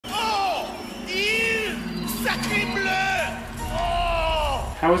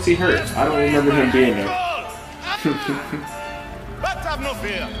How was he hurt? I don't remember him being there. But have no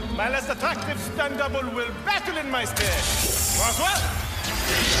fear. My less attractive stun double will battle in my stead. Bonsoir.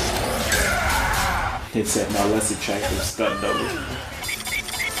 He said my less attractive stun double.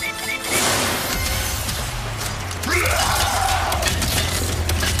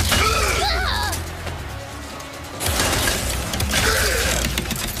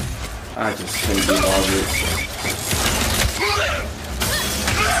 I just couldn't do all this.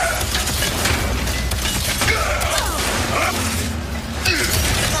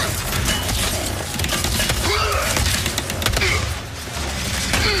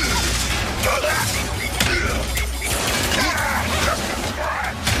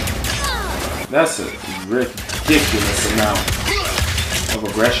 That's a ridiculous amount of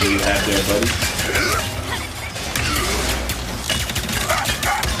aggression you have there, buddy.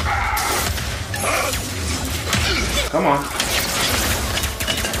 Come on.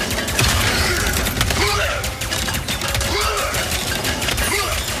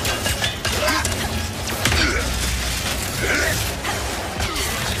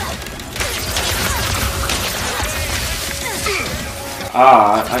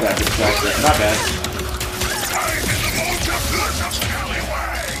 Ah, I got distracted. Not bad.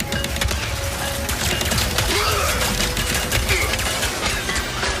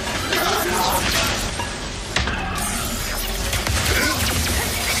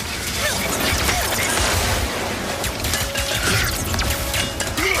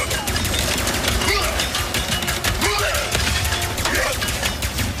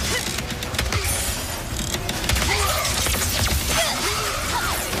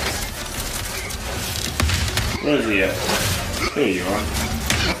 Where is he at? There you are.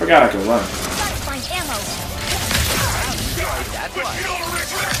 I forgot I could run. Find ammo.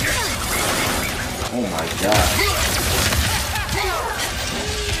 Oh my god.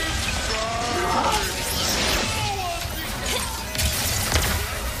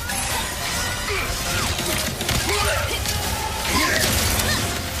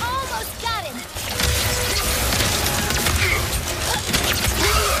 Almost got him.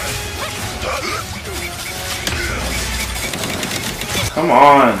 Come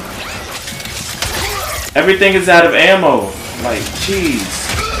on. Everything is out of ammo. Like, jeez.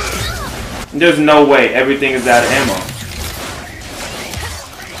 There's no way everything is out of ammo.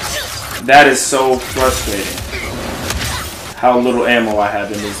 That is so frustrating. How little ammo I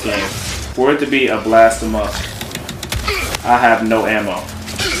have in this game. For it to be a blast 'em up, I have no ammo.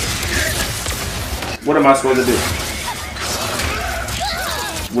 What am I supposed to do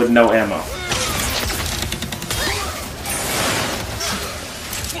with no ammo?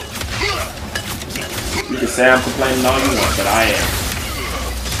 You can say I'm complaining all you want, but I am.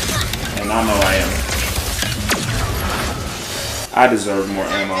 And I know I am. I deserve more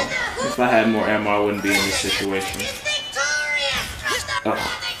ammo. If I had more ammo, I wouldn't be in this situation. Ugh.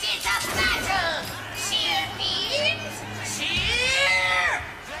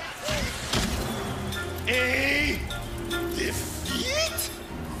 A defeat?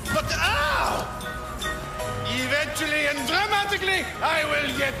 But how? Eventually and dramatically, I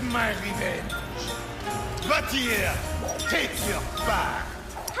will get my revenge. But here, take your back.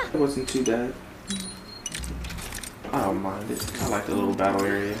 It wasn't too bad. I don't mind it. I like the little battle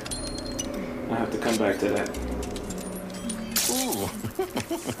area. I have to come back to that. Ooh.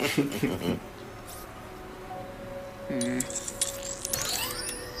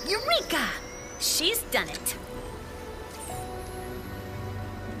 Eureka! She's done it.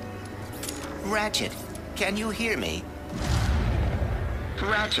 Ratchet, can you hear me?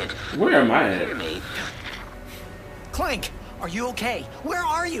 Ratchet, Where am I hear at? me? Clank, are you okay? Where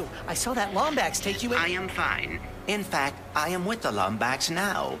are you? I saw that Lombax take you in. I am fine. In fact, I am with the Lombax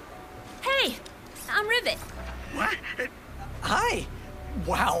now. Hey, I'm Rivet. What? Hi.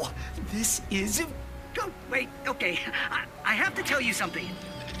 Wow, this is... Oh, wait, okay. I have to tell you something.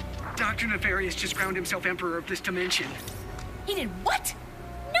 Dr. Nefarious just crowned himself Emperor of this dimension. He did what?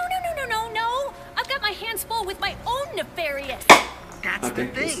 No. I've got my hands full with my own Nefarious. That's I the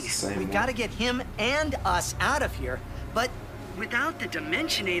think this is thing. the same We one. gotta get him and us out of here. But Without the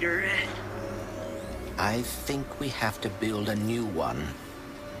Dimensionator... I think we have to build a new one.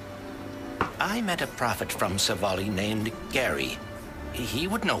 I met a prophet from Savali named Gary. He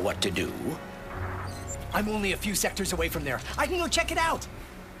would know what to do. I'm only a few sectors away from there. I can go check it out.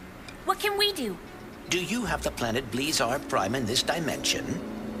 What can we do? Do you have the planet Blizar Prime in this dimension?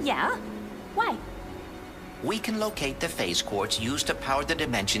 Yeah? Why? We can locate the phase quartz used to power the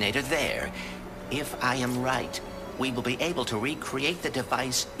Dimensionator there. If I am right, we will be able to recreate the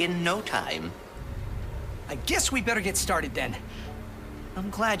device in no time. I guess we better get started then. I'm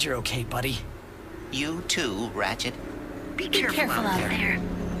glad you're okay, buddy. You too, Ratchet. Be Be careful out there.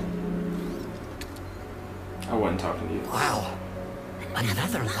 I wasn't talking to you. Wow.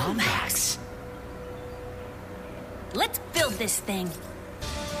 Another Lombax. Let's build this thing.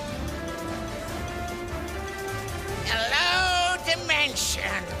 Hello,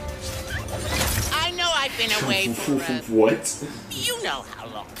 Dimension. I know I've been away for, What? you know how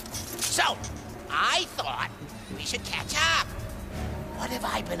long. So, I thought we should catch up. What have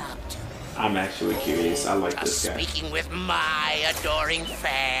I been up to? I'm actually curious. I like Just this guy. speaking with my adoring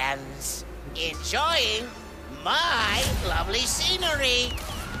fans, enjoying my lovely scenery,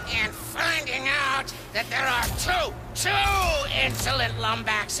 and finding out that there are two insolent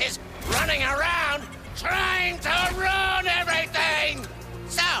Lombaxes running around trying to ruin everything.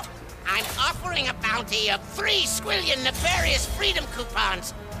 So, I'm offering a bounty of 3 squillion nefarious freedom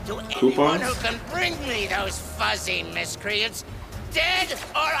coupons to anyone who can bring me those fuzzy miscreants, dead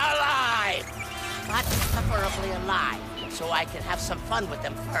or alive. But preferably alive, so I can have some fun with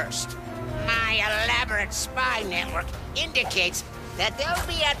them first. My elaborate spy network indicates that they'll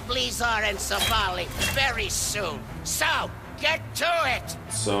be at Blizar and Savali very soon. So, get to it!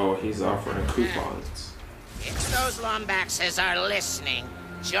 So he's offering coupons. If those Lombaxes are listening,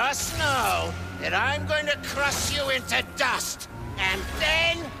 just know that I'm going to crush you into dust. And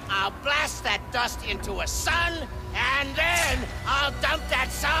then I'll blast that dust into a sun, and then I'll dump that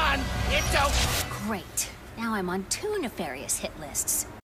sun into... Great. Now I'm on 2 nefarious hit lists.